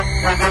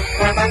Hello,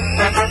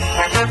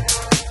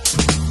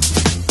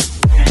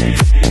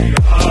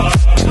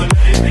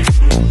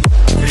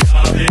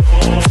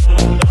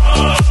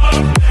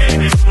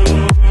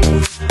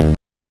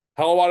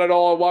 one and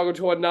all, and welcome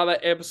to another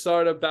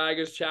episode of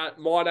Baggers Chat.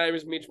 My name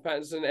is Mitch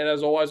Pattinson, and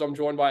as always, I'm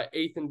joined by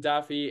Ethan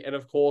Duffy, and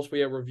of course,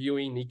 we are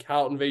reviewing the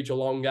Carlton v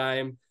Geelong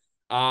game.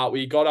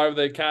 We got over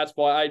the Cats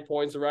by 8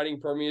 points, the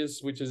reigning premiers,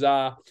 which is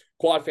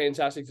quite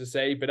fantastic to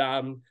see. But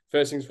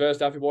first things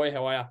first, Duffy boy,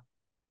 how are you?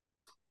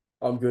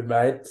 I'm good,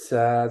 mate.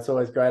 It's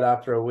always great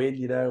after a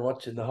win,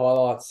 watching the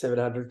highlights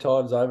 700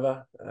 times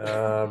over.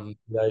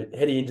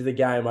 Heading into the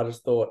game, I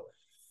just thought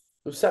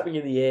there was something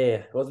in the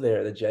air, wasn't there,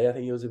 at the G? I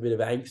think it was a bit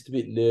of angst, a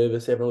bit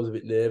nervous. Everyone was a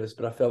bit nervous,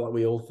 but I felt like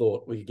we all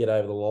thought we could get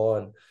over the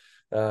line.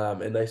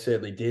 And they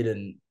certainly did.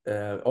 And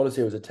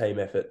honestly, it was a team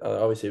effort.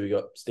 Obviously, we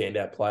got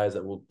standout players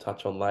that we'll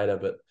touch on later,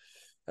 but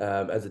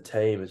as a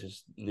team, it's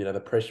just,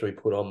 the pressure we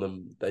put on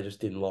them, they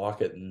just didn't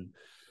like it and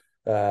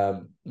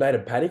made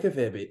them panic a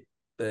fair bit.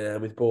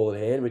 With ball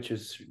in hand, which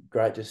was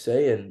great to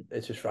see. And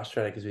it's just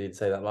frustrating because we didn't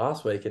see that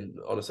last week. And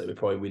honestly, we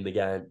probably win the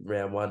game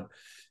round one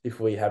if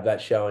we have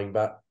that showing.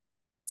 But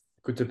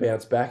good to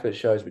bounce back. And it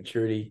shows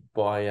maturity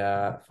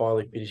by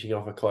finally finishing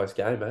off a close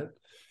game, man.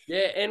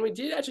 Yeah, and we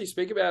did actually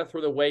speak about it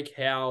through the week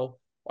how,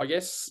 I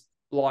guess,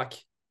 like,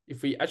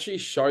 if we actually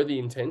show the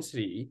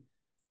intensity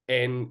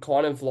and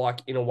kind of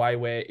like in a way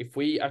where if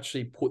we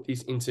actually put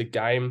this into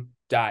game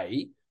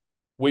day,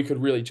 we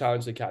could really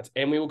challenge the Cats.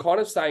 And we were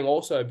kind of saying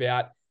also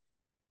about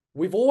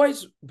we've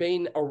always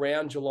been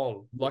around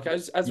Geelong. Like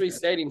as we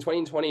said in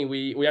 2020,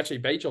 we actually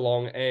beat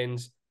Geelong,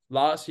 and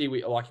last year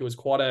it was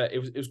quite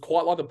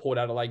like the Port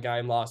Adelaide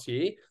game last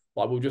year.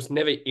 Like we were just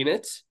never in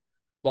it.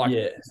 Like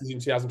this is in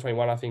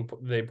 2021, I think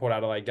the Port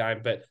Adelaide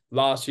game, but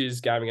last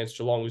year's game against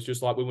Geelong was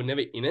just like we were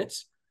never in it,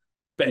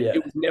 but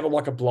it was never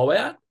like a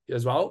blowout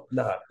as well.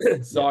 No.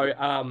 So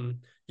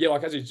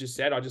like as you just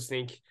said, I just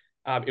think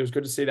it was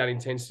good to see that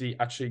intensity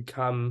actually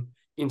come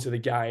into the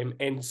game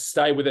and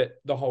stay with it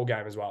the whole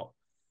game as well.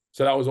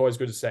 So that was always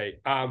good to see.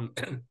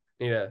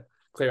 Need to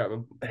clear up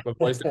my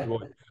voice.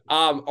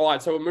 All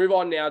right, so we'll move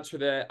on now to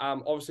the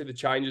obviously the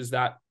changes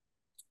that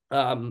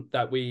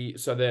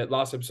the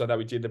last episode that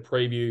we did, the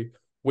preview,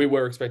 we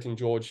were expecting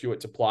George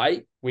Hewitt to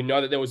play. We know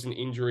that there was an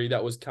injury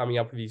that was coming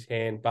up with his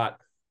hand, but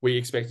we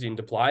expected him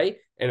to play,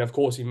 and of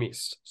course he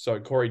missed. So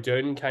Corey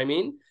Durden came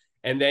in,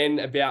 and then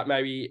about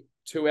maybe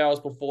 2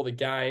 hours before the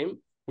game,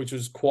 which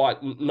was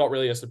quite not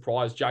really a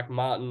surprise, Jack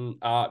Martin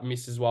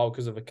missed as well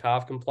because of a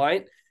calf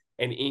complaint.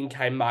 And in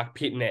came Mark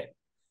Pitnet.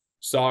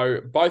 So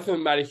both of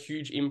them made a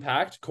huge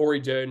impact. Corey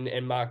Durden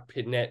and Mark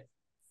Pitnet,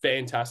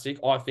 fantastic.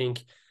 I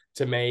think,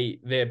 to me,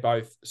 they're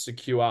both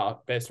secure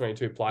best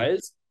 22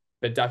 players.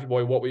 But Duffy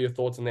boy, what were your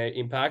thoughts on their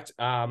impact?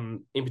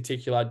 In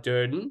particular,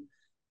 Durden,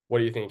 what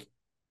do you think?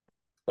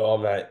 Oh,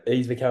 mate,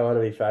 he's become one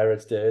of my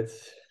favourites,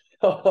 dudes.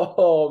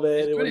 Oh, man,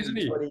 He's good, what is isn't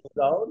he, he? 20 years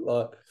old?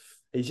 Like,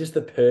 he's just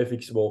the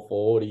perfect small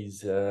forward.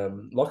 He's,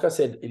 like I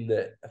said, I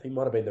think it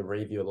might have been the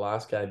review of the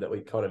last game that we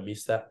kind of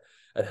missed that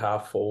at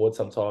half forward.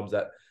 Sometimes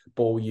that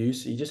ball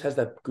use, he just has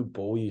that good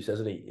ball use,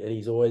 hasn't he? And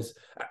he's always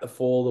at the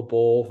fall of the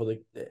ball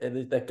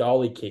and that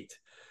goal he kicked.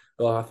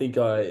 Well, I think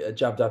I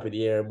jumped up in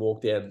the air and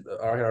walked down.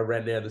 I reckon I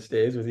ran down the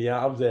stairs with the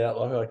arms out,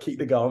 like I kicked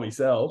the goal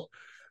myself.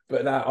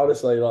 But no,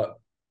 honestly, like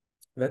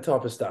that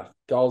type of stuff,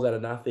 goals out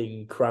of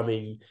nothing,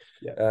 crumbing.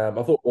 Yeah.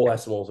 I thought all our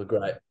smalls were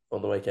great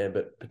on the weekend,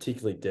 but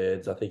particularly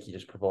Dirds. I think he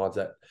just provides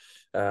that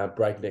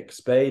breakneck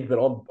speed. But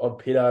on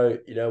Pitto,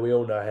 we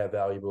all know how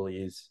valuable he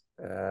is.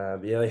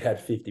 He only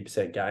had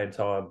 50% game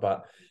time,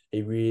 but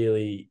he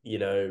really,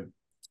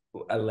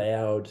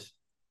 allowed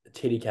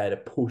Teddy K to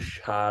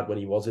push hard when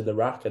he was in the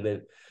ruck and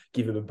then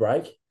give him a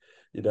break,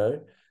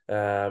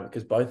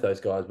 because both those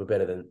guys were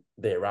better than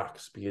their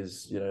rucks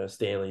because,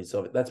 Stanley's,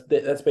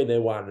 that's been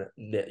their one,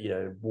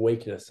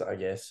 weakness, I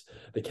guess,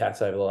 the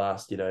Cats over the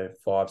last,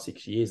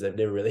 5-6 years. They've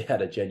never really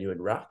had a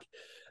genuine ruck.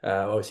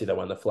 Obviously, they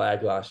won the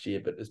flag last year,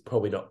 but it's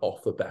probably not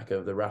off the back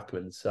of the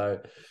ruckman. So,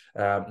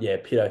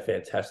 Pitto,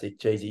 fantastic.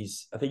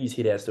 Jeez, I think his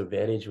hit outs to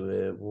advantage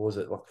were, what was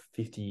it, like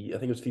 50? I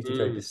think it was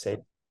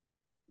 53%.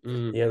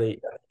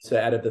 So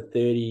out of the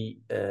 30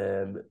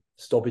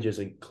 stoppages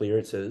and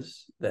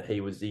clearances that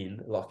he was in,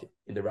 like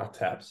in the ruck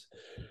taps,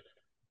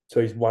 so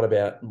he's won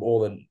about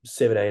more than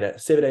 17 out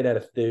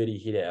of 30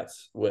 hit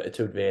outs were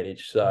to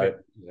advantage. So,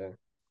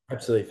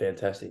 absolutely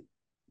fantastic.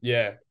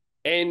 Yeah.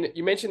 And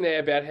you mentioned there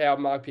about how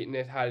Mark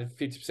Pitnet had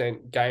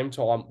 50% game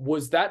time.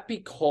 Was that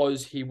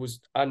because he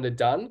was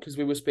underdone? Because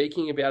we were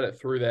speaking about it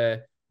through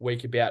the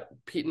week about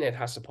Pitnet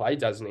has to play,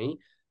 doesn't he?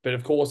 But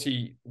of course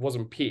he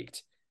wasn't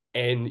picked.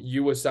 And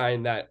you were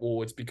saying that,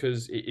 well, it's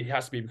because it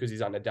has to be because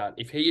he's underdone.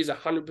 If he is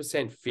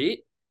 100% fit,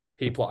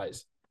 he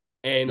plays.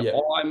 And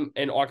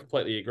I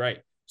completely agree.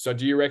 So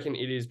do you reckon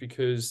it is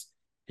because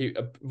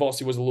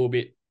Vossi was a little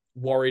bit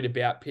worried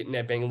about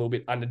Pitnet being a little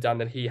bit underdone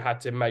that he had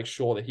to make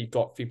sure that he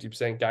got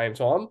 50% game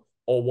time?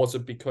 Or was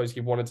it because he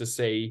wanted to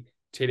see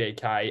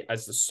TDK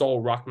as the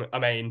sole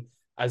ruckman,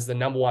 as the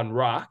number one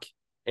ruck,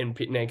 and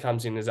Pitnet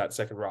comes in as that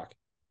second ruck?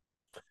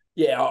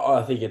 Yeah,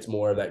 I think it's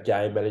more of that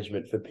game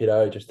management for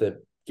Pitto just to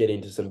get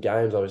into some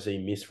games. Obviously,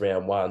 he missed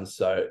round one,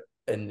 so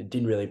and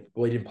didn't really.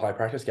 Well, he didn't play a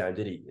practice game,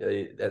 did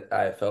he? At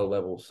AFL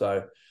level,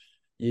 so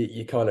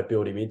you kind of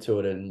build him into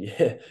it, and yeah,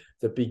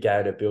 it's a big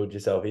game to build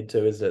yourself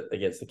into, isn't it,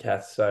 against the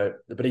Cats? So,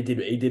 but he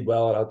did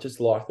well, and I just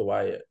like the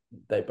way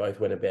they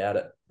both went about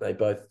it. They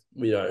both,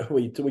 we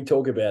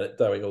talk about it,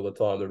 don't we, all the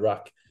time, the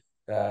ruck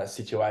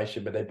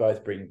situation, but they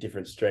both bring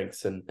different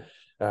strengths. And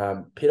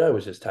Pitto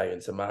was just taking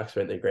some marks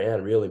around the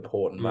ground, real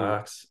important Mm.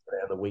 marks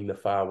around the wing, the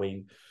far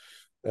wing,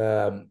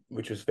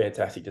 which was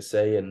fantastic to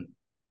see. And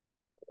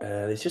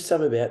there's just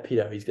something about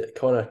Pitto. He's got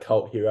kind of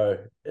cult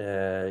hero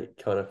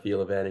kind of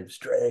feel about him.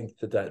 Strength,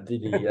 didn't he?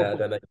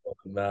 Don't they call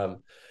him?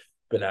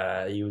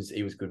 But he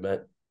was good,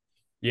 mate.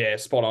 Yeah,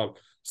 spot on.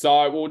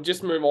 So we'll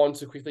just move on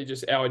to quickly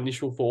just our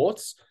initial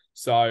thoughts.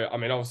 So, I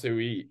mean, obviously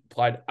we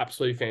played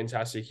absolutely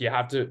fantastic. You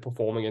have to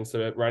perform against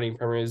the reigning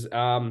premiers.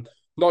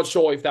 Not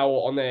sure if they were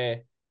on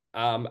their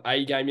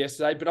A game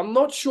yesterday, but I'm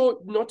not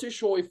too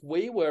sure if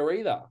we were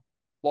either.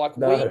 Like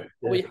we No, yeah,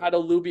 probably had a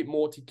little bit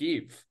more to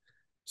give.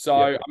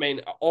 So, yeah, I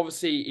mean,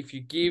 obviously, if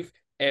you give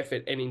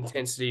effort and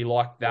intensity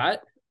like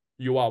that,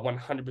 you are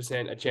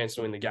 100% a chance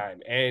to win the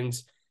game. And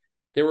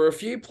there were a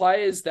few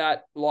players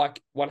that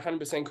like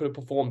 100% could have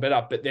performed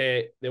better, but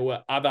there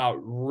were other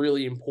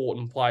really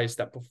important players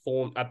that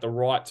performed at the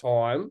right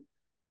time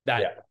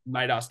that yeah.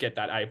 made us get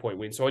that 8-point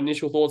win. So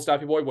initial thoughts,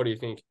 Dappy Boy, what do you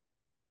think?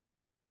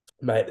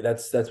 Mate,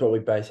 that's what we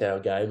base our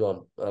game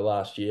on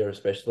last year,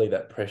 especially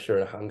that pressure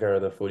and hunger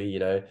of the footy.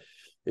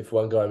 If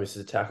one guy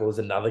misses a tackle, there's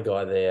another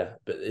guy there.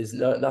 But there's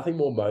nothing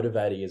more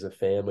motivating as a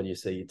fan when you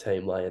see your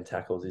team laying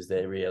tackles, is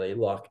there really?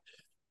 Like,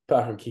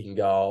 apart from kicking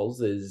goals,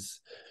 there's,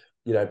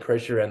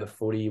 pressure around the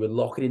footy. We're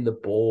locking in the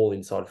ball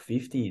inside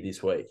 50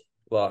 this week.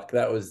 Like,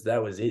 that was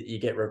it. You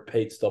get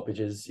repeat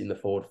stoppages in the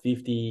forward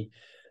 50.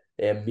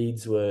 Our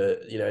mids were,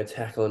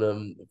 tackling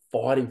them,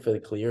 fighting for the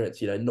clearance,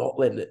 not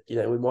letting it,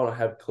 we might not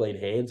have clean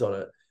hands on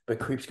it, but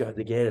Cripps goes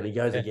again and he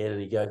goes Yeah, again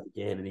and he goes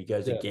again and he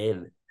goes yeah,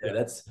 again. yeah,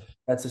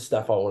 That's the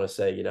stuff I want to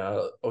see.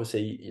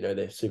 Obviously,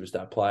 they're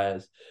superstar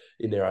players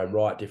in their own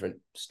right, different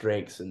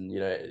strengths, and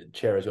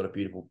Chera's got a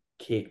beautiful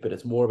kick, but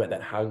it's more about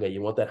that hunger.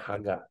 You want that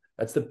hunger.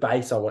 That's the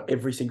base I want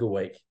every single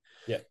week.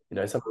 yeah,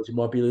 Sometimes you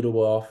might be a little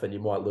off and you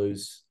might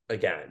lose a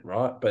game,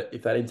 right? But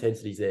if that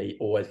intensity's there, you're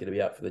always going to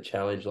be up for the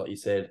challenge, like you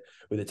said.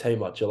 With a team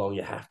like Geelong,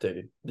 you have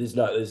to. There's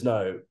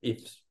no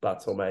ifs,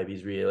 buts, or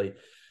maybes really.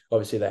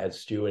 Obviously, they had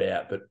Stewart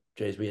out, but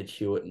geez, we had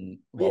Stewart and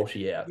yeah,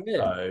 Walshy out, yeah,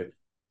 so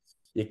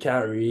you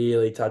can't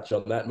really touch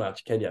on that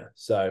much, can you?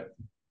 So,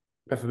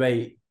 but for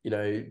me,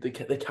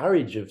 the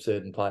courage of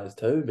certain players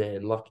too,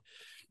 man. Like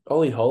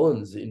Ollie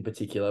Hollands in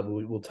particular,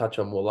 we'll touch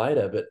on more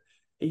later, but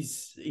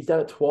he's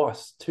done it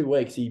twice, 2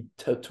 weeks. He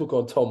took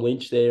on Tom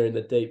Lynch there in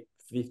the deep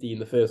 50 in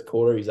the first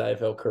quarter of his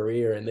AFL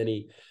career, and then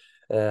he,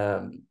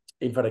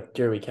 in front of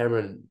Jeremy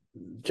Cameron,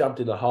 jumped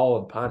in the hole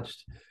and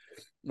punched.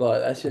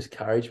 Like, that's just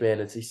courage, man.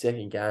 It's his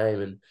second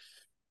game,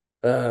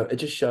 and it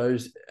just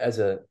shows as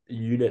a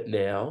unit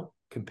now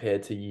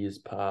compared to years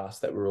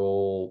past that we're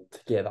all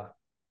together.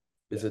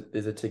 There's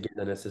a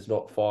togetherness. There's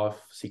not 5,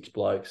 6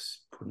 blokes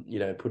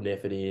putting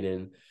effort in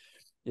and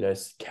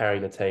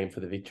carrying the team for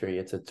the victory.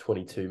 It's a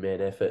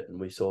 22-man effort, and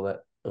we saw that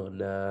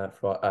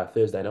on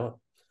Thursday night.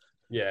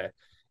 yeah.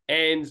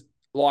 And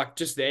like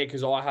just there,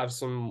 because I have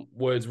some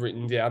words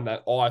written down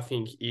that I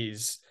think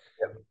is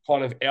Yep.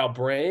 kind of our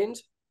brand.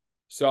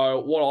 So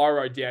what I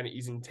wrote down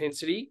is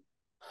intensity,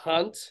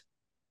 hunt,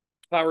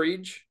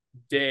 courage,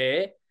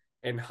 dare,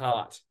 and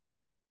heart.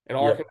 And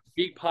I reckon Yep. a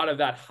big part of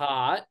that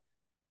heart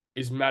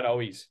is Matt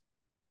Owies.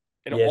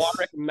 And I Yes.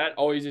 reckon Matt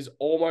Owies is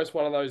almost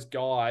one of those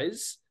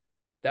guys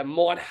that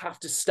might have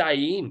to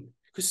stay in.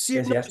 Because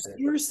Yes, he has to.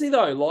 seriously,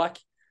 though, like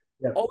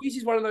Yep. Owies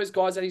is one of those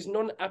guys that he's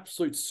not an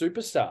absolute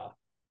superstar,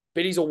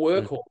 but he's a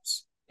Mm.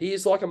 workhorse. He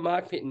is like a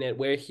Mark Pittonet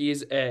where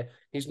he's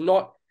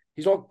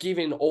not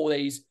given all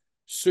these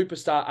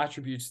superstar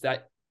attributes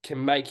that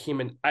can make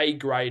him an A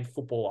grade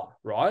footballer,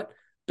 right?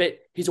 But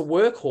he's a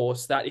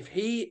workhorse that if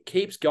he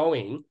keeps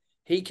going,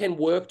 he can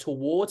work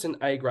towards an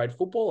A grade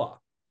footballer.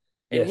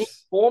 And he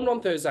Yes. performed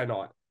on Thursday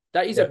night.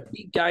 That is a Yep.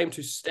 big game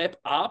to step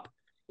up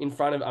in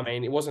front of. I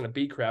mean, it wasn't a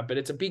big crowd, but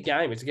it's a big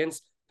game. It's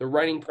against the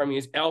reigning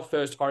premiers, our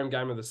first home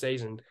game of the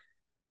season.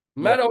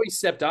 Matt Yep. always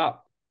stepped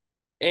up.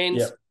 And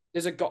Yep.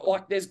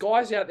 there's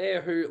guys out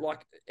there who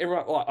like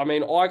everyone. Like, I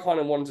mean, I kind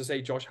of wanted to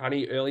see Josh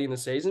Honey early in the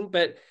season,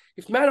 but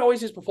if Matt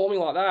always is performing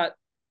like that,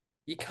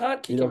 you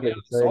can't kick You're him not out going of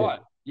to be the seeing side.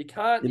 it. You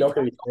can't. You're You not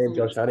going can't to be knock seeing him in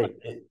Josh the side.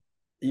 Honey.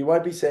 You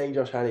won't be seeing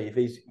Josh Honey if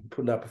he's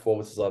putting up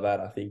performances like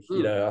that. I think,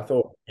 Mm. I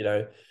thought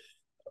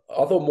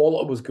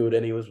Morlot was good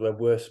and he was a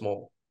worse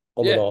small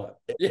on the Yeah, night.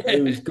 yeah,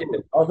 He was good.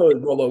 I thought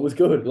Morlot was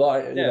good.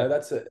 Like, yeah,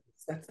 that's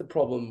the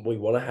problem we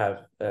want to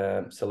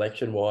have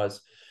selection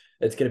wise.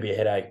 It's going to be a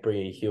headache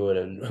bringing Hewitt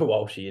and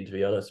Walshy in, to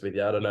be honest with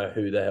you. I don't know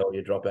who the hell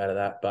you drop out of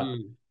that. But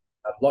mm,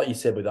 like you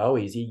said with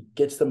Owies, he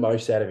gets the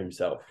most out of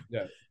himself.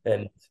 yeah,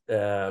 And,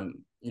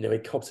 he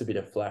cops a bit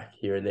of flack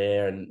here and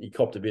there, and he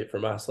copped a bit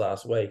from us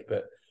last week.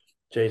 But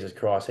Jesus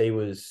Christ, he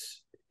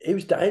was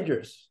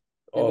dangerous.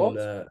 He on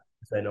was.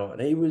 Thursday night,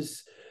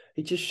 and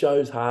he just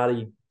shows hard.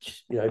 He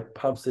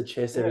pumps the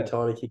chest every Yeah.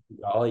 time he kicks the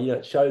goal.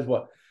 It shows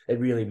what it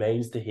really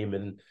means to him,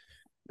 and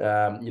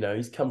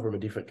he's come from a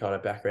different kind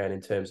of background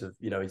in terms of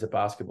he's a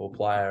basketball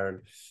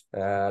player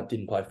and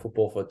didn't play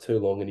football for too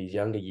long in his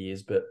younger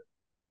years, but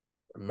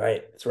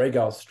mate, 3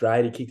 goals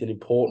straight. He kicked an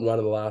important one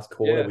in the last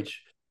quarter, Yeah.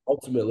 which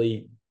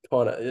ultimately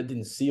kind of it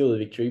didn't seal the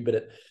victory, but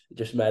it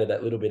just made it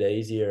that little bit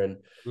easier. And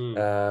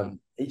Mm.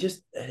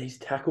 his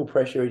tackle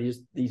pressure,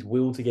 his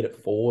will to get it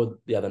forward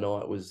the other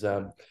night was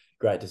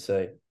great to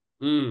see.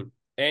 Mm.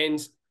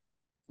 And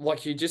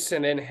like you just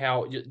said, then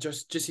how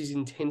just his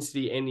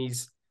intensity and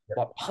his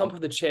like pump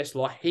of the chest,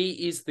 like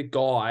he is the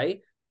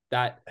guy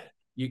that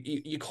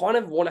you kind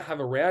of want to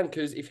have around,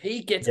 because if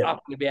he gets Yeah,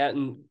 up and about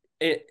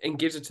and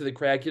gives it to the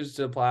crowd, gives it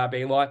to the player,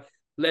 being like,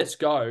 "Let's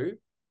go,"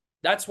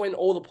 that's when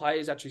all the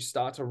players actually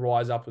start to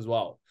rise up as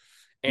well.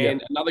 yeah,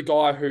 And another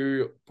guy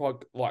who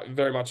like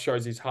very much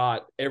shows his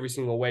heart every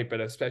single week,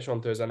 but especially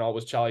on Thursday night,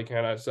 was Charlie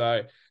Curnow.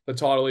 So the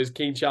title is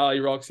King Charlie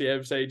Rocks the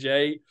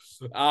MCG.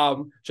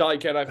 Charlie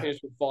Curnow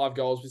finished with 5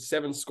 goals with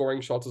 7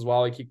 scoring shots as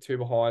well. He kicked 2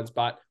 behinds,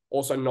 but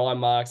also 9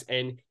 marks.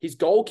 And his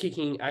goal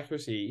kicking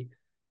accuracy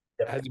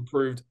yep. has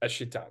improved a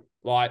shit ton.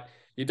 Like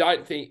I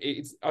don't think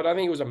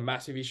it was a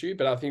massive issue,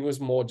 but I think it was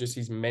more just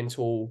his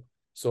mental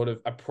sort of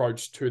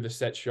approach to the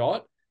set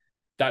shot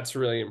that's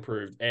really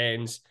improved.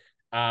 And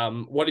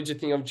what did you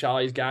think of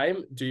Charlie's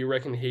game? Do you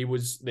reckon he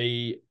was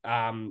the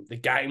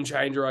game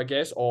changer, I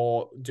guess,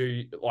 or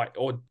do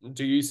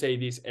you see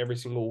this every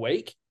single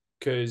week?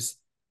 Because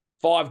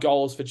 5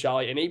 goals for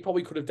Charlie, and he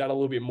probably could have done a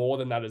little bit more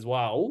than that as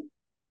well.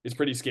 It's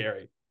pretty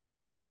scary.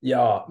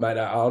 Yeah, mate,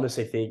 I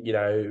honestly think,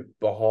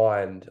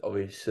 behind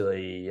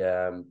obviously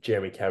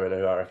Jeremy Cameron,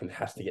 who I reckon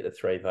has to get the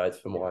 3 votes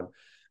for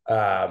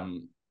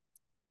mine.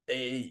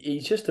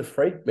 He's just a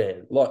freak,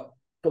 man.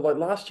 But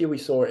last year we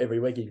saw it every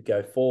week. He'd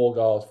go 4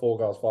 goals, 4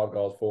 goals, 5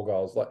 goals, 4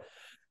 goals. Like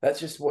that's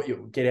just what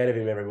you get out of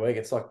him every week.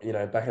 It's like,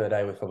 back in the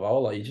day with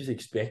Favola, you just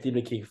expect him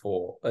to kick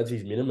 4. That's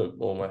his minimum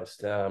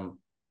almost.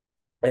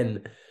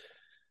 And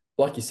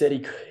like you said,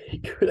 he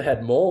could have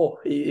had more.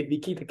 If he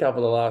kicked a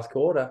couple in the last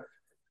quarter,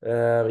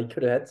 he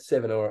could have had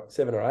 7 or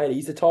 8.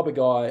 He's the type of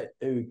guy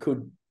who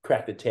could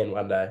crack the 10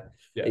 one day.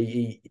 Yeah.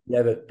 He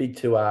have a big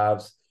 2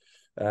 halves.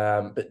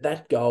 But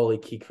that goal he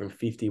kicked from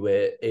 50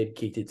 where Ed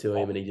kicked it to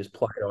him and he just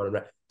played on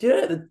and do you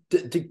know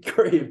the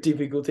degree of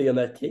difficulty on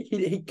that kick?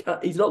 He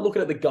can't, he's not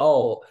looking at the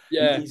goal.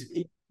 Yeah. He's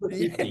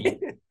 50.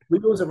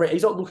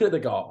 He's not looking at the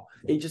goal.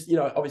 He just,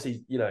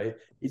 obviously,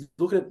 he's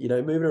looking at,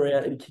 moving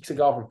around and he kicks a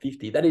goal from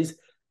 50. That is,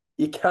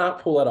 you can't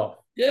pull that off. A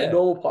Yeah.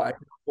 normal player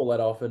can't pull that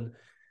off.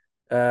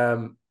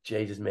 And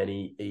Jesus, man,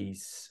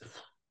 he's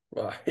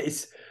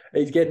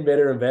getting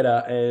better and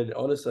better. And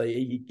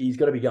honestly, he's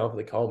got to be going for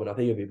the Coleman. I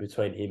think it'll be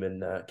between him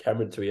and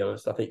Cameron, to be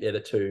honest. I think they're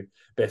the 2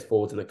 best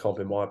forwards in the comp,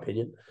 in my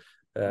opinion,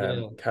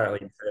 Yeah. currently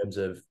in terms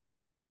of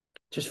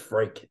just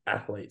freak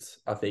athletes.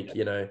 I think,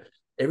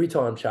 every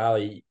time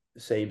Charlie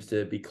seems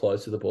to be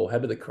close to the ball, how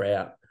about the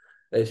crowd?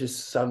 There's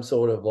just some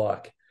sort of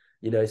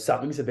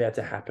something's about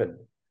to happen.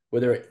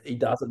 Whether he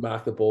doesn't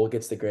mark the ball,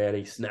 gets the ground,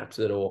 he snaps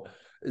it, or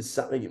there's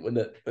something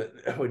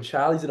when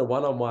Charlie's in a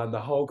one-on-one, the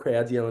whole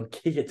crowd's yelling,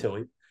 kick it to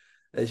him.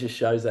 It just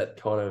shows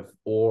that kind of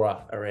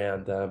aura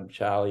around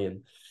Charlie,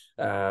 and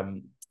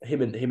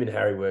him and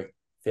Harry work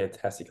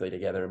fantastically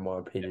together, in my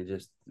opinion.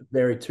 Just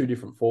very 2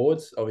 different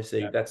forwards.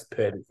 Obviously, that's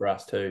perfect for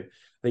us too.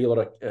 I think a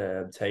lot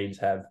of teams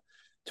have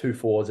 2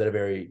 forwards that are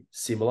very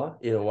similar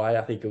in a way.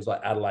 I think it was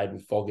like Adelaide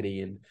with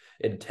Fogarty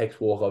and Tex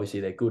Walk.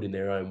 Obviously, they're good in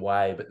their own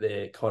way, but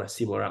they're kind of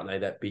similar, aren't they?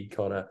 That big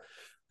kind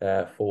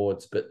of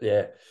forwards. But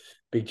yeah,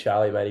 big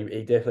Charlie, mate.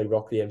 He definitely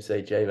rocked the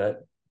MCG, mate.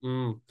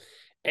 Mm.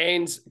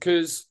 And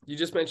because you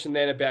just mentioned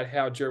then about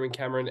how Jeremy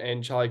Cameron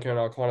and Charlie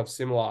Curnow are kind of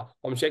similar,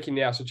 I'm checking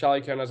now. So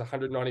Charlie Curnow is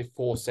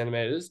 194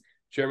 centimeters.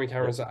 Jeremy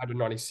Cameron's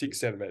 196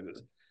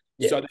 centimeters.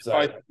 Yeah, So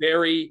they're both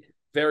very,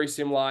 very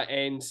similar.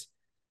 And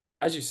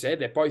as you said,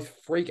 they're both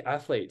freak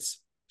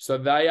athletes. So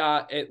they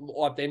are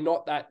they're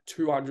not that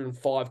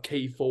 205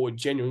 key forward,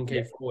 genuine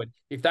key forward.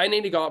 If they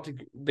need to go up to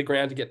the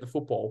ground to get the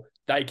football,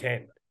 they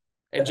can.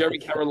 And Jeremy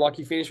Cameron,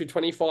 he finished with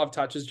 25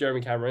 touches,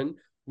 Jeremy Cameron,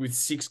 with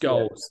 6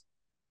 goals.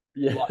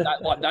 Yeah.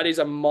 That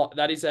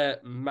is a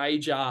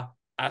major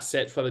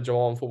asset for the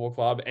Geelong Football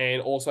Club,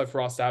 and also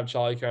for us to have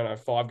Charlie Curnow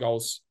 5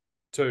 goals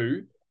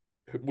too,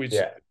 which,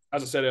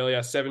 as I said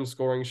earlier, 7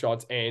 scoring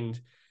shots, and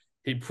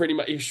he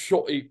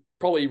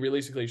probably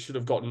realistically should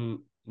have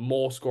gotten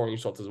more scoring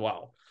shots as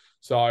well.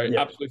 So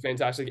absolutely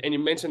fantastic. And you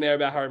mentioned there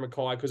about Harry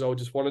Mackay, because I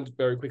just wanted to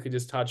very quickly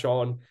just touch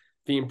on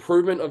the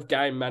improvement of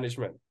game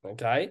management.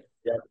 Okay.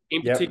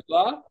 In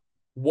particular,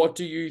 what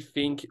do you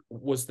think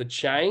was the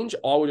change?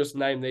 I will just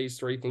name these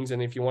 3 things,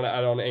 and if you want to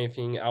add on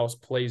anything else,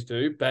 please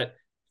do. But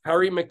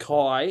Harry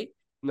Mackay,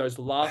 in those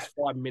last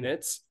 5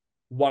 minutes,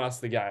 won us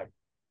the game.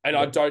 And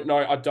I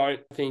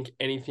don't think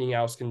anything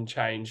else can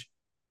change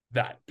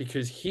that,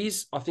 because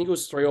I think it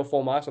was 3 or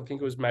 4 marks. I think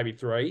it was maybe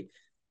 3.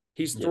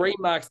 His 3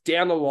 marks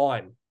down the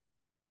line.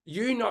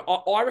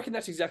 I reckon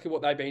that's exactly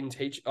what they've been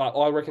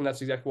I reckon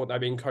that's exactly what they've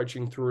been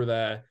coaching through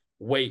the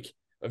week.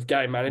 of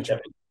game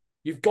management.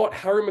 You've got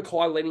Harry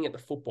Mackay leading at the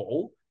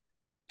football.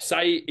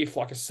 Say if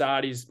like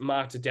Assad is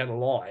marked it down the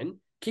line,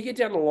 kick it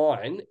down the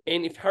line,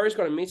 and if Harry's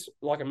got a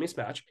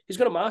mismatch, he's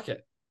got to mark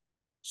it.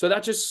 So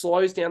that just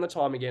slows down the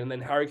time again, and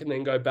then Harry can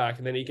then go back,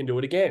 and then he can do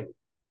it again.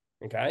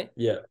 Okay.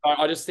 Yeah.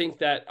 I just think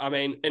that, I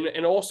mean,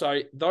 and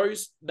also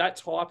that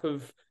type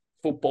of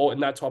football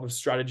and that type of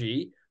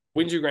strategy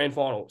wins you grand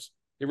finals.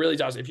 It really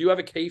does. If you have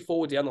a key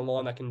forward down the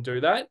line that can do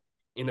that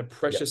in the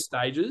precious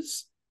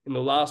stages, in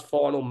the last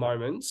final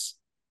moments,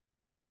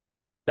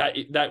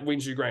 that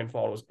wins you grand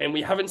finals. And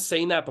we haven't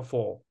seen that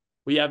before.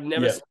 We have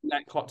never seen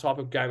that type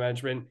of game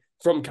management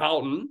from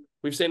Carlton.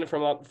 We've seen it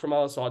from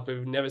other sides, but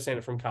we've never seen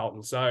it from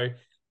Carlton. So,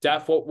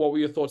 Daff, what were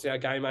your thoughts on our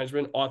game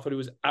management? I thought it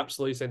was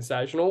absolutely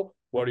sensational.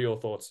 What are your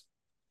thoughts?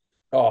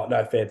 Oh,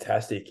 no,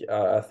 fantastic.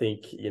 I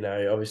think,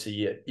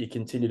 obviously you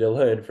continue to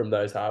learn from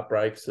those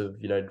heartbreaks of,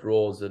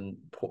 draws and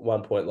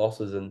 1-point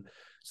losses and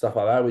stuff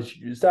like that, which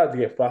started to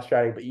get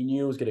frustrating, but you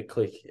knew it was going to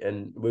click.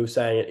 And we were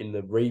saying it in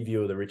the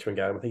review of the Richmond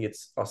game. I think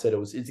it's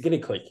going to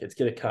click. It's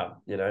going to come,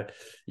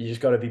 You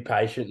just got to be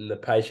patient, and the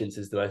patience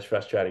is the most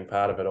frustrating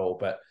part of it all.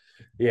 But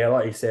yeah,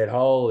 like you said,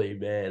 holy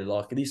man,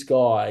 like this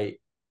guy,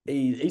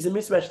 he's a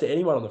mismatch to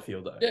anyone on the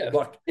field though. Yeah.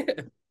 Like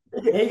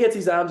he gets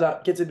his arms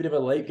up, gets a bit of a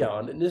leap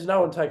going, and there's no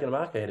one taking a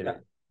mark ahead of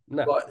him.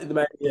 No. Like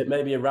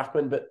maybe a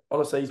ruckman, but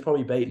honestly, he's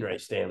probably beaten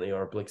Reece Stanley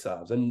or a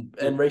Blixarves,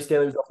 and Reece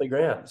Stanley was off the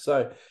ground.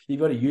 So you've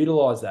got to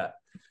utilise that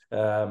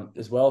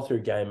as well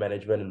through game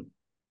management. And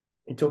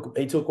he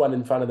took one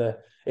in front of the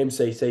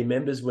MCC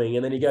members wing,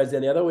 and then he goes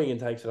down the other wing and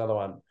takes another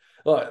one.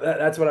 Like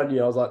that's what I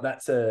knew. I was like,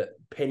 that's a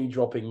penny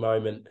dropping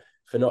moment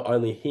for not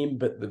only him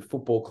but the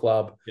football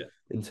club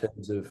in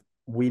terms of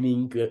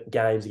winning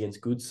games against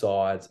good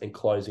sides and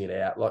closing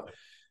it out. Like,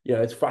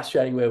 it's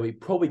frustrating where we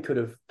probably could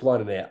have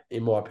blown it out,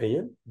 in my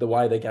opinion. The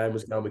way the game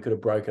was going, we could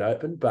have broken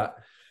open. But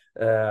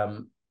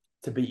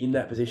to be in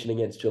that position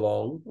against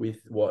Geelong with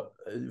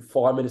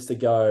 5 minutes to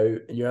go,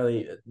 and you're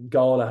only a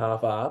goal and a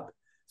half up,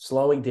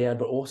 slowing down,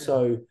 but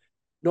also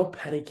not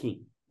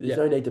panicking. There's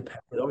no need to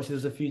panic. Obviously,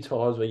 there's a few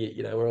times where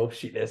we're all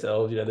shitting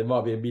ourselves. There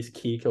might be a missed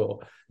kick or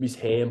missed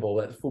handball.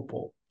 That's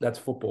football. That's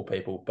football,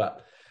 people.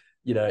 But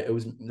it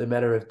was the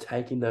matter of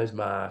taking those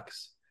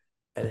marks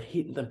and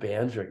hitting the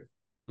boundary.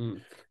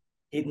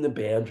 Hitting the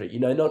boundary,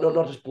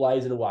 not just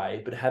blazing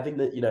away, but having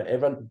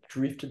everyone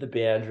drift to the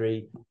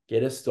boundary,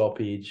 get a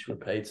stoppage,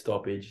 repeat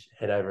stoppage,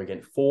 head over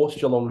again, force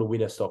Geelong to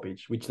win a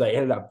stoppage, which they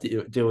ended up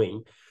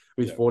doing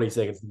with 40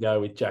 seconds to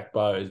go with Jack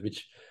Bowes,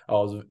 which I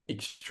was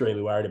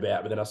extremely worried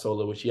about. But then I saw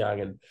Lewis Young,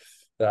 and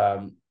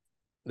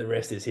the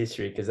rest is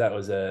history, because that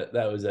was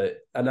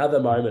another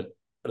moment.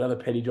 Another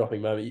penny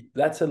dropping moment.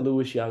 That's a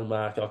Lewis Young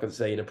mark I can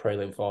see in a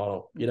prelim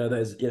final.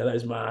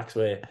 Those marks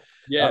where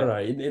I don't know.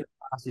 In the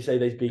past, you see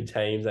these big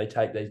teams, they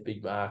take these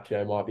big marks.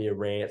 Might be a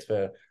Rance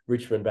for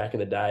Richmond back in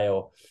the day,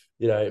 or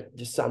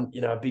just some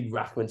a big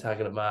ruckman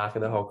taking a mark,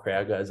 and the whole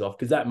crowd goes off.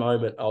 Because that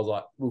moment, I was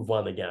like, we've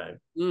won the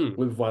game.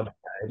 We've won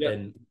the game,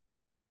 and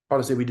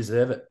honestly, we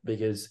deserve it,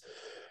 because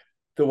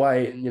the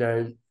way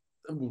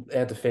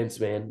our defense,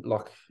 man,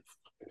 like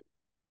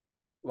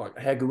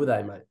how good were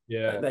they, mate?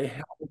 Yeah. They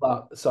held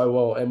up so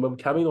well, and we're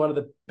becoming one of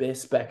the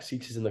best back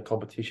sixes in the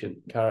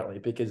competition currently,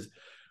 because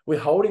we're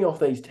holding off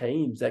these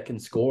teams that can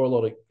score a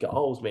lot of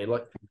goals, man.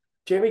 Like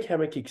Jeremy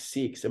Cameron kicked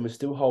 6 and we're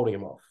still holding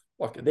him off.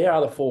 Like their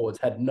other forwards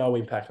had no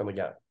impact on the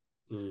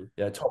game.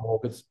 Tom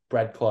Hawkins,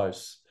 Brad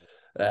Close,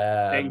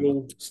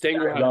 Stengel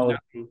had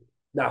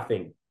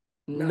nothing.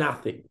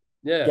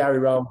 Yeah. Gary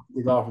Rowan,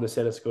 the guy from the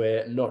centre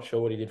square, not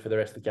sure what he did for the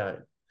rest of the game.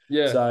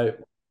 Yeah. So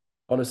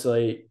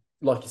honestly,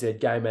 like you said,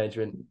 game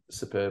management,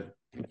 superb.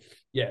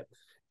 Yeah.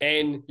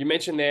 And you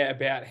mentioned there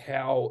about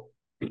how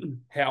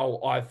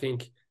I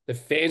think the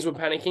fans were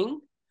panicking,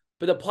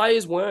 but the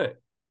players weren't.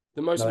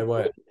 The most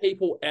important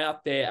people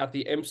out there at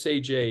the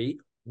MCG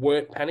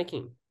weren't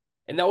panicking.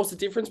 And that was the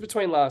difference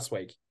between last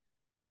week.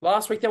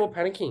 Last week, they were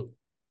panicking.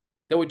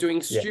 They were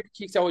doing stupid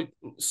kicks. They were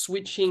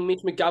switching.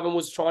 Mitch McGovern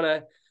was trying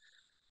to,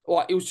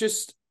 it was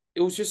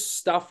just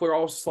stuff where I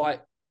was just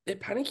like, they're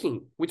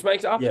panicking, which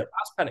makes us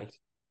panic.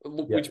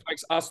 Which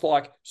makes us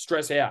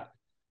stress out.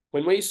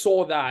 When we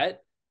saw that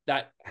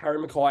Harry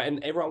Mackay,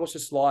 and everyone was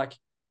just like,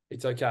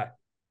 it's okay.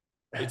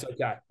 It's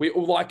okay. We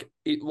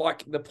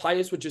the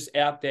players were just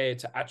out there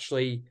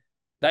to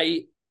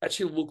they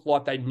actually looked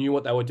like they knew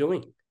what they were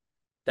doing.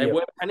 They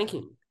weren't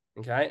panicking.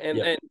 Okay.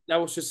 And that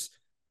was just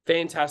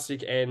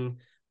fantastic. And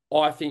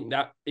I think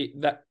that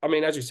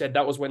as you said,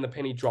 that was when the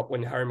penny dropped,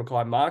 when Harry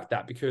Mackay marked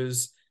that,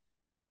 because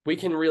we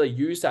can really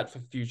use that for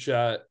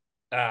future,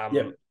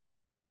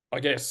 I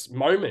guess,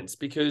 moments,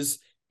 because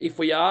if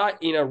we are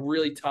in a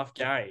really tough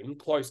game,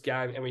 close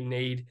game, and we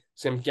need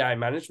some game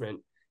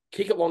management,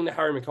 kick it along to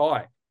Harry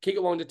Mackay, kick it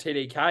along to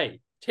TDK.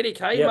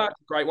 TDK marked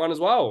a great one as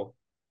well.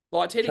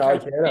 Like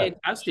TDK,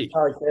 fantastic.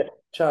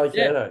 Charlie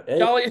Cano.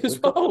 Charlie as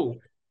well.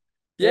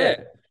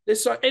 Yeah.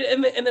 There's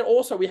and then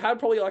also we had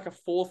probably a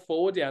fourth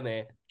forward down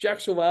there, Jack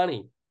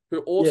Silvani, who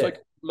also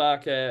could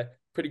mark a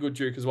pretty good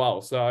Duke as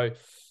well. So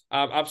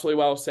absolutely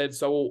well said.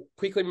 So we'll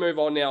quickly move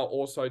on now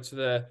also to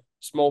the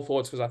small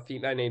forwards because I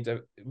think they need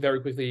to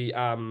very quickly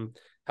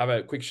have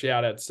a quick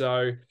shout out.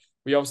 So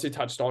we obviously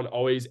touched on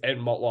Owies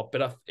and Motlop,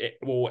 but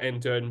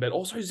and Durden, but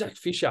also Zach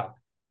Fisher.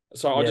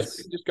 So I'll Yes.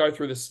 just go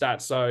through the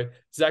stats. So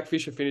Zach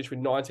Fisher finished with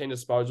 19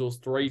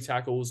 disposals, 3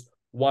 tackles,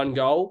 1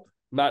 goal.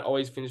 Matt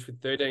Owies finished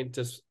with 13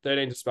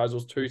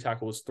 disposals, 2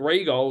 tackles,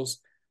 3 goals.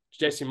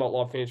 Jesse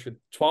Motlop finished with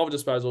 12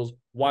 disposals,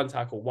 1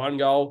 tackle, 1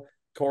 goal.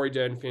 Corey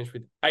Durden finished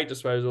with 8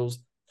 disposals,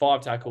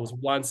 5 tackles,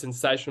 1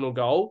 sensational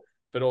goal,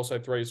 but also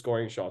 3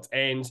 scoring shots.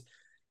 And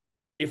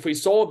if we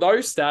saw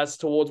those stats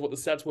towards what the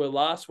stats were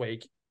last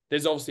week,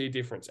 there's obviously a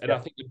difference. And I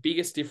think the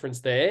biggest difference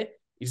there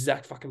is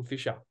Zach fucking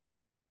Fisher.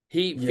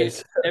 He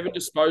finished 7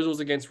 disposals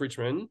against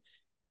Richmond.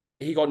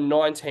 He got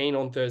 19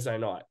 on Thursday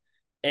night.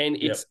 And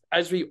it's,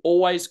 as we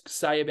always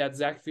say about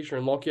Zach Fisher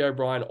and Lockie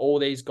O'Brien, all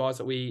these guys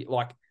that we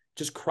like,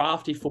 just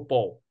crafty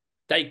football.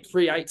 They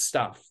create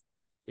stuff.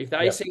 If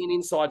they see an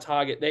inside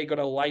target, they're going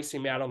to lace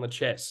him out on the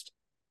chest.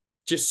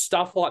 Just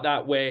stuff like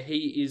that where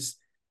he is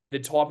the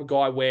type of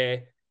guy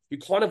where you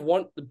kind of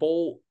want the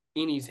ball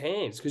in his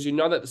hands because you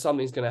know that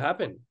something's going to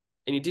happen.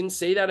 And you didn't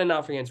see that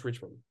enough against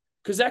Richmond.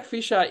 Because Zach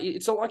Fisher,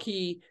 it's not like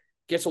he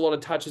gets a lot of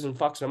touches and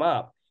fucks them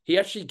up. He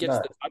actually gets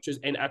the touches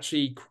and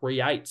actually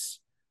creates,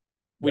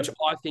 which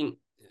I think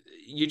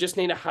you just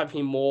need to have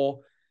him more.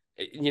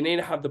 You need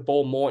to have the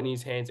ball more in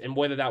his hands. And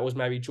whether that was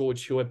maybe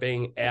George Hewitt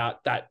being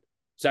out, that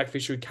Zach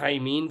Fisher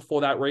came in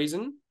for that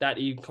reason, that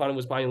he kind of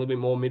was playing a little bit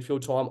more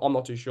midfield time, I'm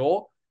not too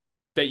sure.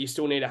 But you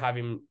still need to have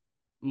him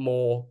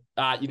more.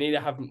 You need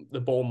to have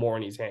the ball more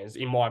in his hands,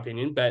 in my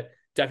opinion. But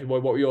Daffy Boy,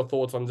 what were your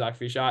thoughts on Zach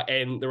Fisher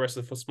and the rest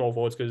of the small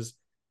forwards? Because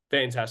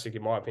fantastic,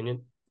 in my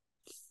opinion.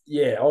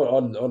 Yeah,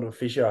 on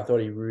Fisher, I thought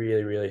he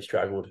really, really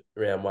struggled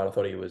round 1. I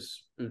thought he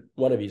was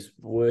one of his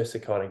worst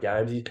kind of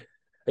games.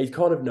 He's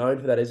kind of known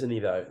for that, isn't he?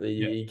 Though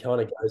he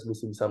kind of goes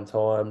missing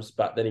sometimes,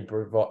 but then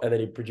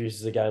he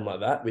produces a game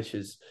like that, which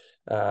is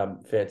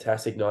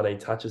fantastic. 19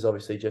 touches,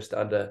 obviously just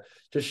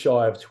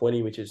shy of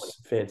 20, which is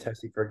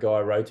fantastic for a guy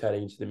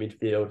rotating into the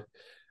midfield.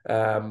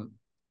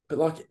 But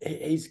like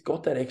he's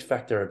got that X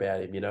factor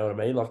about him, you know what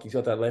I mean? Like he's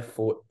got that left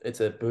foot. It's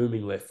a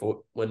booming left foot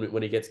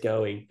when he gets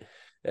going.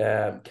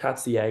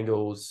 Cuts the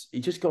angles.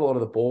 He just got a lot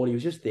of the ball. And he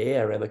was just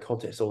there around the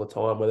contest all the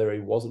time, whether he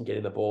wasn't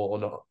getting the ball or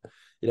not.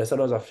 You know,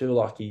 sometimes I feel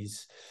like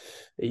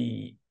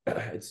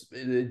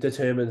it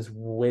determines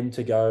when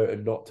to go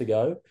and not to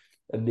go.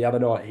 And the other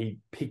night he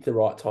picked the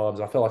right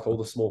times. I felt like all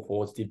the small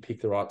forwards did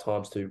pick the right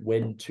times to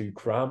when to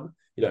crumb,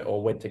 you know,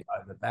 or when to go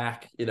in the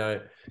back. You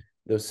know,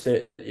 there was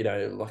certain, you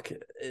know, like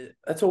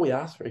that's all we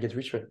asked for against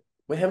Richmond.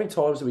 How many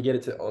times did we get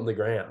it on the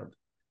ground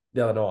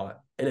the other night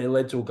and it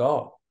led to a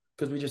goal?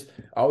 Because we just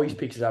always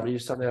picks it up and he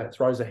just somehow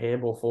throws a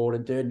handball forward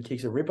and Durden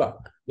kicks a ripper.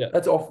 Yeah,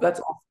 that's off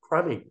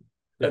crumbing.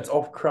 That's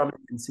off crumbing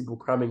and simple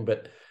crumbing.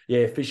 But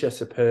yeah, Fisher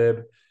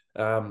superb.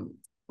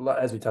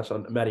 As we touched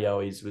on, Matty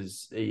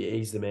Owies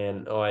he's the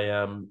man.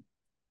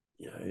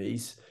 You know,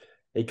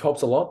 he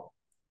cops a lot,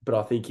 but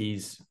I think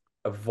he's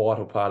a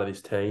vital part of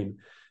this team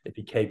if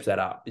he keeps that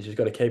up. He's just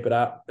got to keep it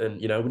up.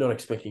 And, you know, we're not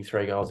expecting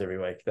 3 goals every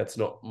week. That's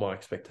not my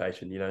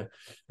expectation, you know.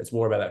 It's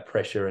more about that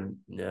pressure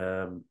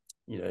and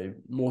you know,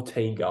 more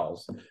team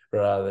goals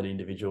rather than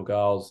individual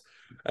goals.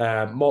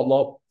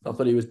 Motlop, I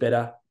thought he was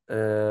better.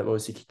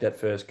 Obviously kicked that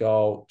first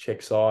goal,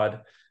 check side.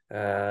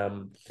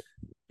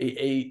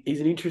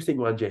 He's an interesting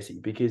one, Jesse,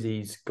 because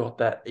he's got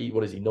that,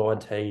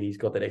 19? He's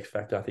got that X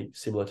factor, I think,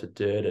 similar to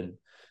Durden.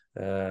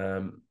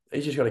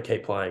 He's just got to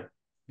keep playing.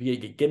 If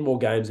you get more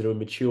games that will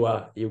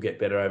mature, he'll get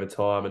better over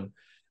time.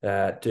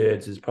 And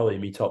Durds is probably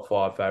my top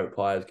 5 favourite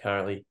players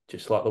currently,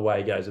 just like the way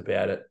he goes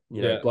about it.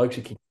 You know, blokes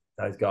who kick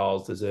those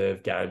goals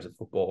deserve games of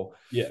football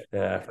for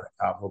a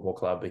Carlton Football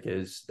Club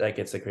because that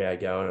gets the crowd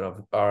going.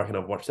 And I reckon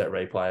I've watched that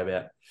replay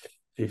about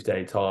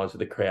 15 times with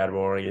the crowd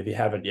roaring. If you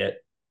haven't yet,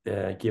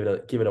 give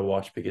it a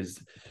watch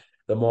because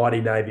the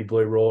mighty navy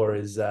blue roar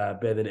is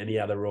better than any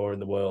other roar in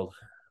the world.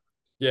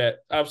 Yeah,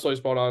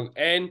 absolutely spot on.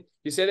 And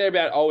you said there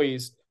about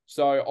Owies.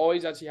 So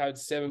Owies actually had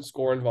 7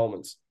 score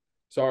involvements.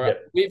 So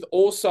with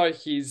also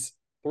his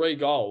 3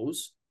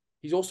 goals,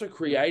 he's also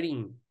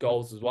creating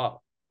goals as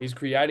well. He's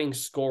creating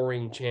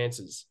scoring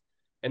chances,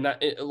 and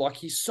like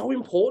he's so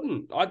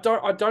important. I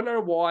don't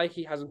know why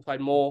he hasn't played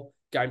more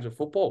games of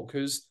football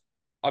because,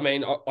 I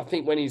mean, I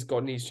think when he's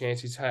gotten his chance,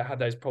 he's had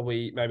those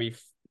probably maybe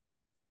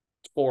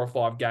 4 or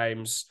 5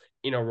 games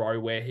in a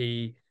row where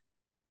he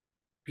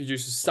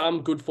produces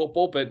some good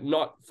football, but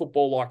not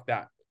football like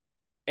that.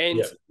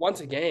 And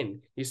once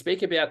again, you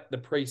speak about the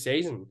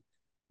preseason.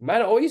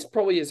 Matt Owies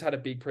probably has had a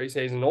big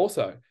preseason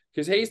also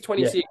because he's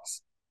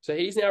 26, so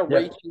he's now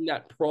reaching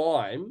that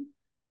prime.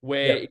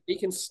 Where if he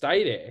can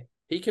stay there,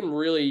 he can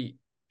really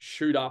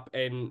shoot up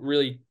and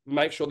really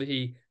make sure that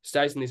he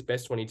stays in this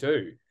best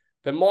 22.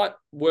 But might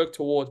work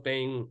towards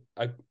being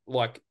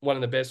like one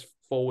of the best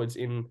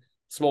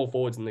small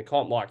forwards in the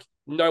comp, like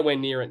nowhere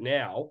near it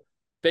now.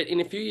 But in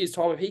a few years'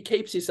 time, if he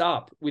keeps this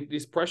up with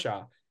this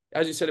pressure,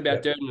 as you said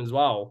about Durden as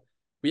well,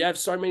 we have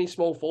so many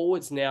small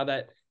forwards now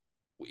that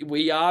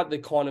we are the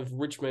kind of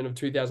Richmond of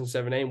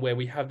 2017 where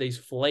we have these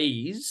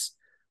fleas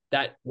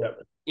that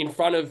in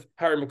front of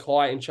Harry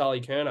Mackay and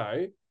Charlie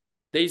Curnow,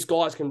 these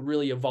guys can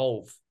really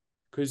evolve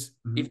because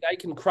if they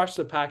can crush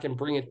the pack and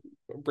bring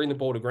the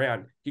ball to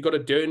ground, you got a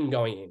Durden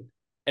going in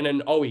and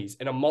an Owies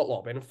and a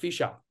Motlop and a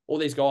Fisher, all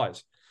these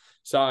guys.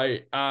 So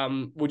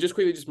we'll just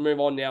quickly just move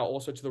on now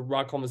also to the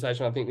ruck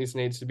conversation. I think this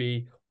needs to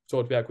be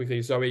talked about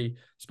quickly. So we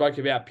spoke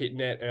about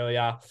Pitnet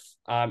earlier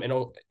and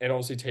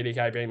obviously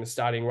TDK being the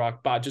starting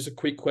ruck. But just a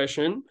quick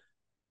question.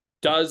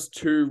 Does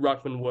 2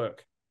 ruckman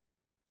work?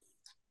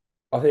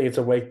 I think it's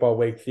a week by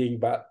week thing,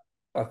 but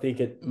I think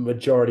it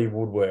majority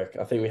would work.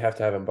 I think we have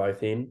to have them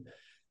both in,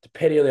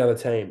 depending on the other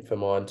team for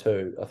mine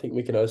too. I think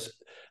we can also,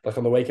 like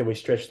on the weekend, we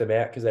stretched them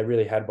out because they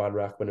really had one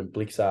ruckman and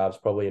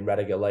Blixarves probably in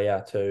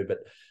Radigalea too, but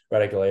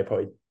Radigalea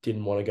probably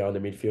didn't want to go in the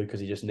midfield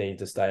because he just needed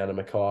to stay under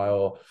Mackay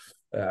or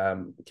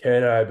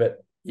Kerno. But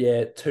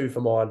yeah, 2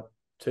 for mine,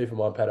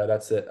 Pato.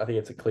 That's it. I think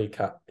it's a clear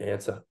cut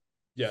answer.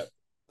 Yeah,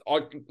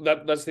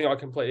 that's the thing. I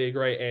completely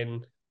agree,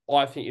 and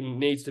I think it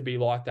needs to be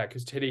like that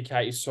because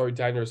TDK is so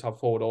dangerous up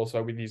forward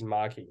also with his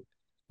marking.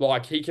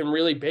 Like, he can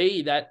really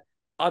be that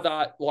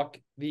other,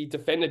 like, the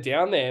defender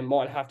down there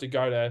might have to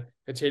go to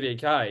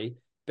TDK,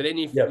 but then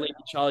you leave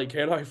Charlie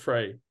Curnow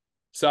free.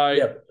 So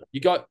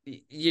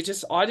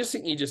I just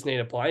think you just need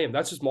to play him.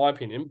 That's just my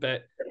opinion,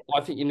 but I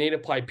think you need to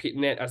play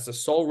Pitnet as the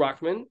sole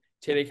ruckman,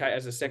 TDK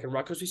as the second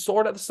ruck, because we saw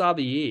it at the start of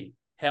the year,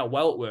 how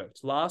well it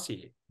worked last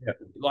year. Yep.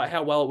 Like,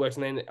 how well it works.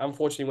 And then,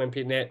 unfortunately, when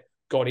Pitnet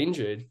got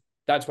injured,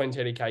 that's when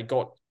TDK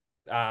got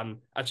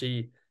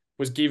actually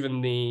was given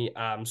the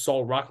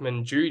sole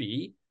ruckman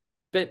duty.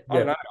 But I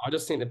don't know. I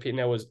just think the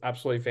Pitnet was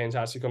absolutely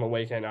fantastic on the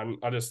weekend.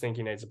 I just think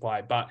he needs to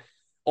play. But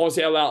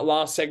obviously, our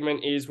last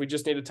segment is we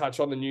just need to touch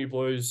on the new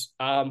Blues,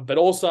 but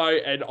also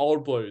an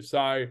old Blues.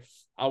 So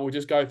I will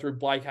just go through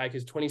Blake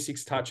Acres,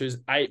 26 touches,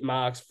 8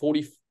 marks,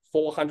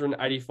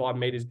 485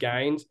 meters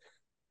gained.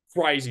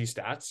 Crazy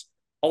stats.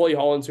 Ollie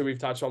Hollands, who we've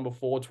touched on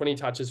before, 20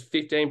 touches,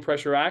 15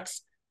 pressure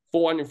acts,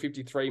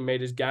 453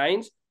 meters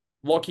gained.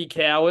 Lockie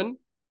Cowan,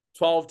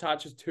 12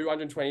 touches,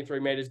 223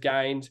 meters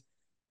gained.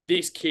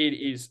 This kid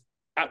is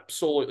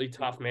absolutely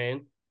tough,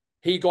 man.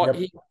 I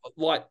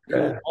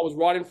was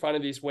right in front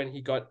of this when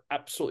he got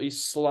absolutely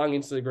slung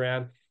into the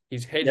ground.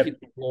 His head hit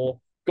the floor,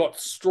 got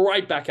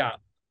straight back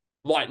up.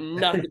 Like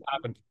nothing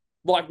happened.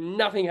 Like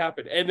nothing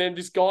happened. And then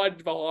this guy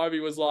behind me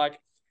was like,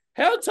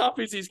 how tough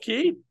is this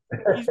kid?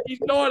 He's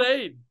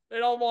 19.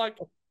 And I'm like,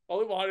 I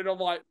look behind it and I'm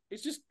like,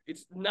 it's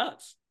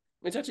nuts.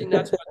 It's actually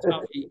nuts how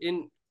tough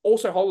and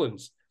also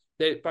Hollands.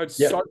 They're both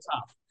so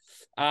tough.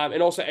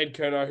 And also Ed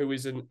Kerno, who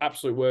is an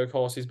absolute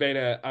workhorse. He's been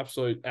an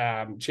absolute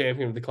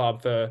champion of the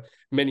club for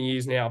many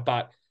years now.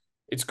 But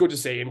it's good to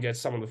see him get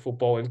some of the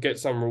football and get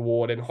some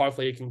reward. And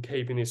hopefully he can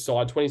keep in his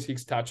side.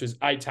 26 touches,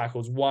 8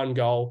 tackles, 1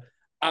 goal.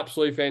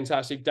 Absolutely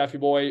fantastic. Daffy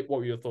boy, what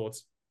were your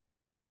thoughts?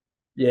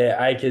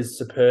 Yeah, Acres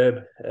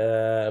superb.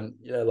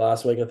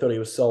 Last week I thought he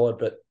was solid,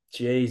 but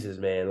Jesus,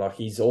 man, like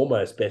he's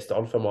almost best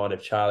on for mine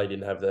if Charlie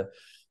didn't have the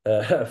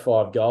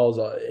 5 goals.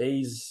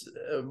 He's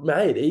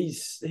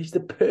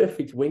the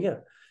perfect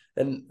winger.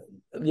 And,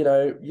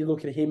 you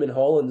look at him and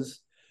Hollands,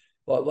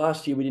 like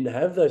last year we didn't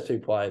have those 2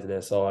 players in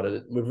our side.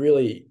 And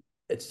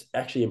it's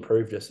actually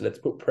improved us and it's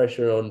put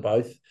pressure on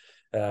both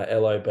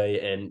LOB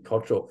and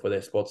Cottrell for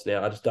their spots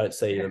now. I just don't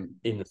see them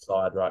in the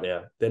side right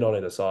now. They're not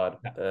in the side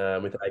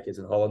with Acres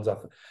and Hollands.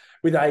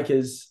 With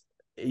Acres,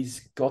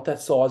 he's got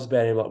that size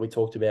about him like we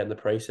talked about in the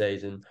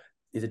preseason.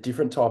 He's a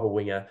different type of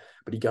winger,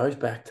 but he goes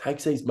back,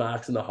 takes these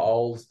marks in the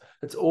holes.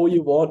 That's all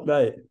you want,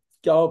 mate.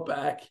 Go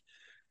back,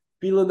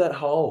 fill in that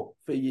hole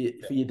for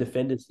your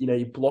defenders.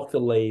 You block the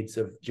leads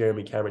of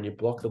Jeremy Cameron, you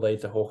block the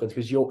leads of Hawkins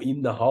because you're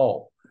in the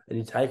hole and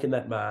you're taking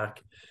that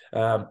mark.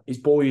 His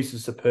ball use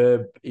is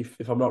superb.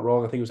 If I'm not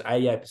wrong, I think it was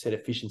 88%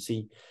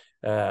 efficiency,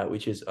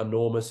 which is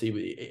enormous.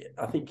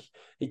 I think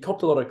he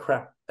copped a lot of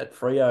crap at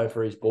Freo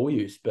for his ball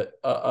use, but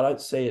I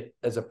don't see it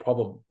as a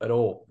problem at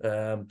all.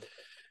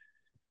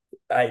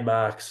 8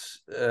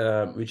 marks,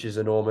 which is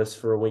enormous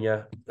for a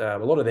winger. A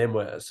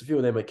few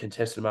of them were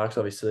contested marks,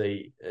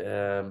 obviously.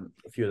 A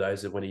few of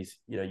those are when he's,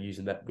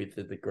 using that width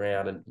of the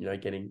ground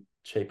and, getting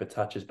cheaper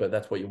touches, but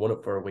that's what you want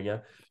it for a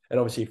winger. And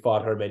obviously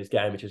 500 metres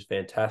game, which is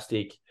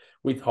fantastic.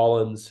 With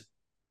Hollands,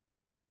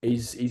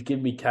 he's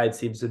giving me Cade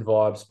Simpson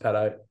vibes,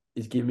 Pato.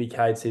 He's giving me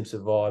Cade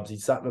Simpson vibes.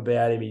 He's something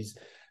about him.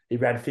 He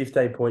ran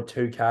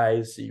 15.2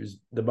 Ks. He was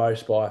the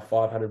most by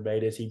 500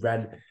 metres. He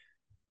ran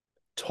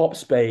top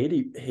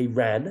speed. He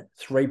ran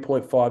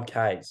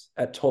 3.5 Ks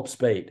at top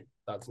speed.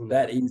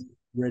 That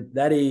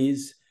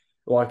is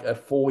like a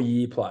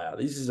 4-year player.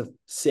 This is a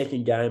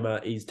second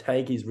gamer. His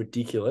tank is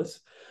ridiculous.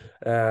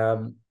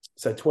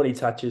 So 20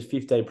 touches,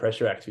 15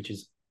 pressure acts, which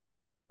is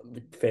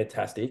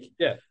fantastic.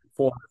 Yeah.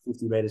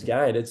 450 metres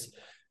gained. It's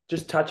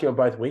just touching on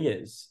both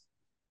wingers.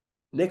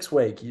 Next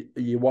week,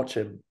 you watch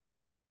him,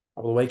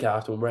 or the week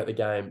after when we're at the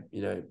game,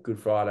 Good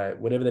Friday,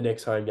 whatever the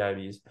next home game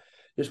is,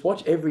 just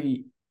watch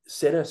every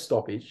centre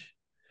stoppage.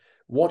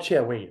 Watch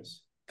our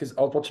wingers. Because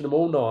I was watching them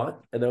all night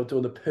and they were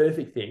doing the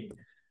perfect thing.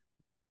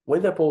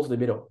 When that ball's in the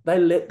middle, they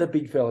let the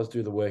big fellas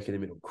do the work in the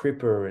middle.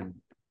 Cripper and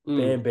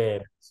Bam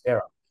Bam,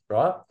 Sarah,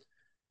 right?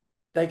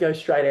 they go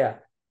straight out.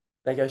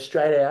 They go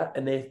straight out,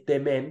 and their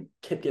men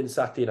kept getting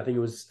sucked in. I think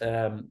it was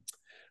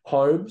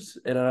Holmes,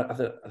 and I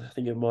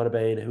think it might have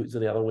been who's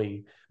on the other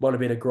wing. Might have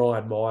been a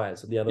Grind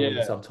Myers on the other wing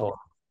Yeah. sometime.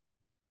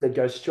 They'd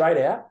go straight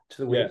out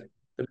to the Yeah.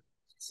 wing,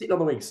 sit on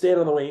the wing, stand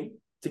on the wing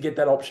to get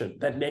that option,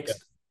 that Yeah.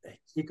 next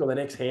kick or the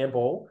next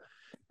handball.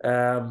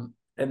 And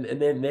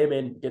then their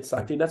men get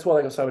sucked in. That's why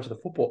they got so much of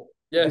the football,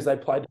 Yeah. because they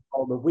played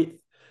on the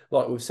width,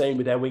 like we've seen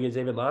with our wingers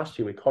even last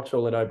year with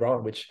Cottrell and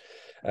O'Brien, which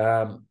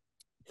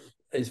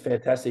is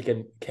fantastic.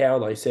 And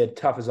Cowan, like you said,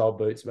 tough as old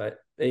boots, mate.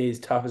 He is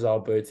tough as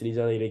old boots, and he's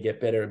only going to get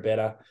better and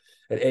better.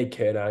 And Ed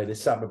Curnow,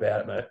 there's something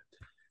about it, mate.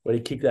 When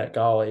he kicked that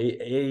goal, he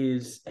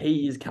is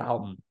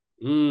Carlton.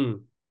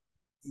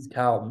 He's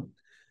Carlton,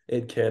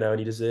 Ed Curnow, and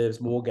he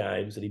deserves more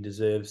games, and he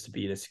deserves to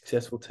be in a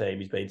successful team.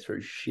 He's been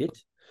through shit.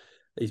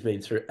 He's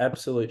been through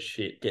absolute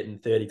shit, getting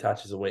 30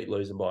 touches a week,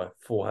 losing by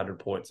 400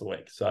 points a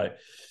week. So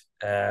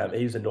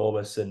he's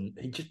enormous, and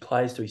he just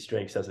plays to his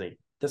strengths, doesn't he?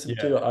 Doesn't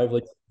do it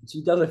overly.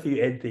 He does a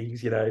few Ed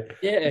things, Yeah.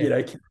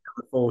 kick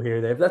the ball here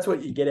and there. But that's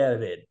what you get out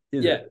of Ed,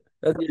 isn't it?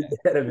 That's what you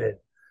get out of Ed.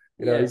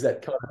 He's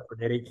that kind of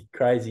frenetic,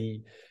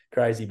 crazy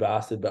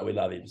bastard, but we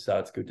love him, so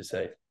it's good to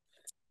see.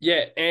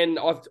 Yeah, and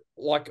I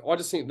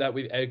just think that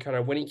with Ed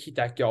Curnow, when he kicked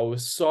that goal, it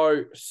was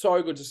so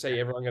good to see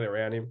everyone get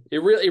around him.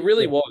 It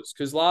really was,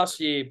 because last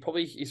year,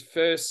 probably his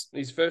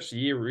first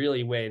year,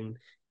 really, when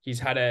he's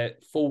had a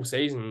full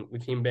season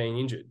with him being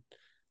injured,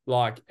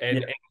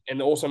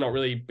 and also not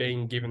really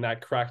being given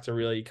that crack to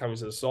really come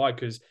into the side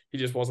because he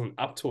just wasn't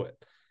up to it.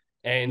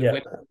 And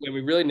when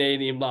we really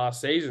needed him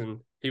last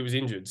season, he was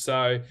injured.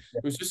 So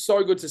it was just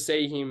so good to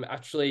see him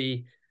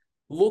actually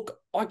look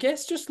a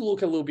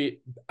little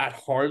bit at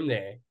home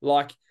there.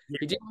 Like,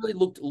 he didn't really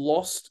look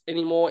lost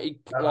anymore.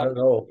 Not at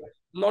all.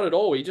 Not at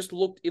all. He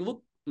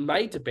looked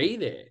made to be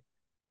there.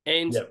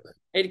 And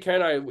Ed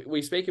Curnow,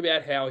 we speak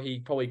about how he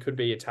probably could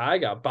be a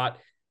tagger, but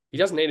he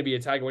doesn't need to be a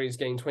tagger when he's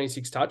getting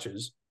 26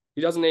 touches.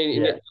 He doesn't need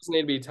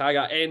to be a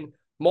tagger. And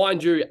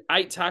mind you,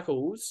 8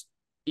 tackles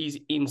is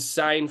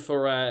insane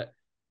for a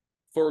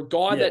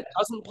guy that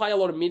doesn't play a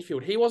lot of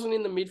midfield. He wasn't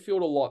in the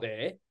midfield a lot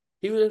there.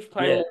 He was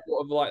playing a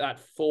lot of like that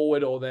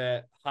forward or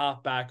the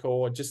halfback,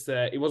 or just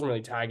he wasn't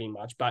really tagging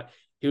much, but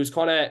it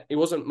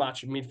wasn't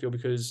much midfield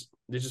because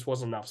there just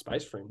wasn't enough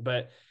space for him.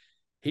 But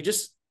he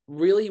just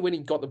really, when he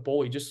got the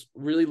ball, he just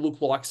really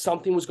looked like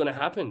something was going to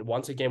happen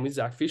once again with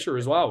Zach Fisher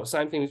as well.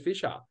 Same thing with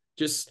Fisher.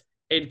 Just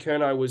Ed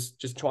Curnow was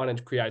just trying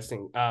to create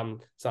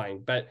something.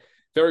 But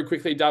very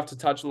quickly, Duff, to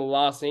touch on the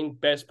last thing,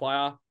 best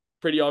player,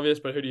 pretty obvious,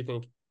 but who do you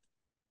think?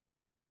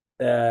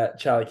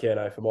 Charlie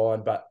Curnow for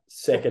mine, but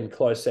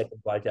close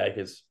second, Blake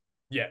Acres.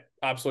 Yeah,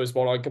 absolutely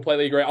spot on.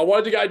 Completely agree. I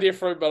wanted to go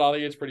different, but I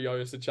think it's pretty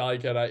obvious that Charlie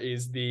Curnow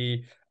is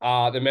the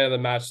man of the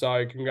match.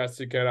 So congrats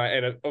to Curnow,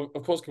 and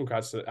of course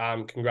congrats to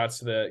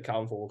the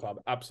Carlton Football Club.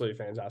 Absolutely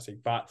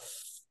fantastic. But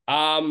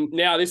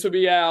now this will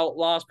be our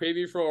last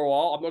preview for a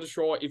while. I'm not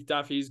sure if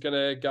Duffy's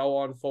gonna go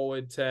on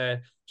forward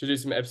to do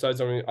some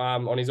episodes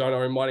on his own,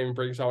 or he might even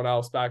bring someone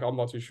else back. I'm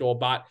not too sure,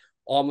 but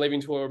I'm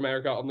leaving to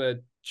America on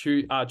the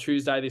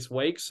Tuesday this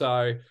week, so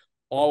I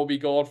will be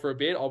gone for a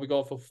bit. I'll be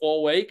gone for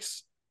 4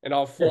 weeks, and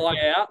I'll fly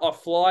out. I'll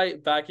fly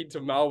back into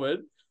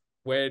Melbourne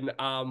when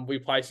we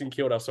play St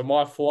Kilda. So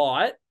my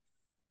flight,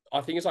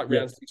 I think it's like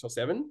round 6 or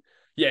 7.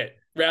 Yeah,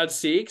 round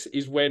 6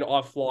 is when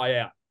I fly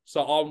out.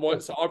 So I'm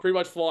pretty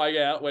much flying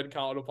out when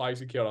Carlton plays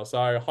St Kilda.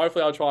 So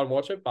hopefully I'll try and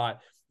watch it,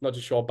 but not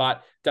too sure.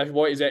 But Daffy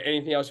boy, is there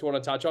anything else you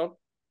want to touch on?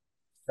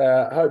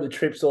 Hope the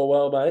trip's all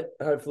well, mate.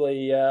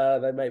 Hopefully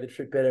they make the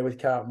trip better with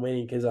Carlton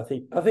winning, because I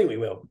think we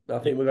will. I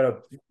think we've got a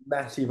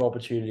massive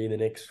opportunity in the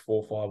next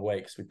 4 or 5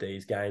 weeks with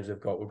these games we've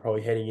got. We're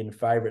probably heading in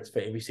favourites for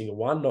every single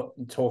one, not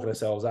talking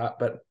ourselves up,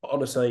 but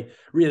honestly,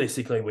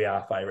 realistically, we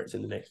are favourites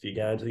in the next few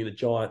games. I think the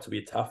Giants will be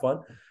a tough one.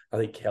 I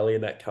think Kelly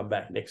and that come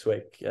back next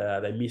week.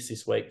 They missed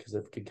this week because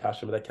of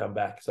concussion, but they come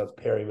back. So it's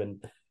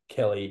Perryman,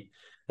 Kelly,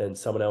 and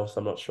someone else.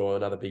 I'm not sure,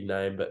 another big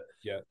name, but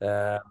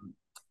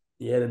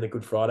then the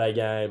Good Friday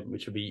game,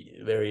 which will be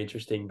very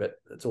interesting, but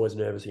it's always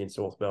nervous against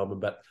North Melbourne.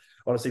 But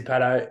honestly,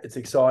 Pato, it's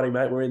exciting,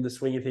 mate. We're in the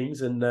swing of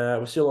things, and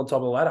we're still on top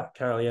of the ladder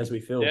currently as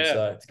we film.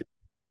 So it's good.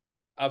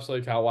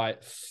 Absolutely can't wait.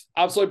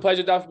 Absolute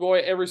pleasure, Duffy boy,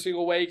 every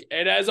single week.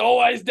 And as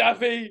always,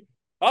 Duffy,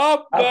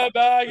 up the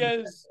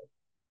baggers.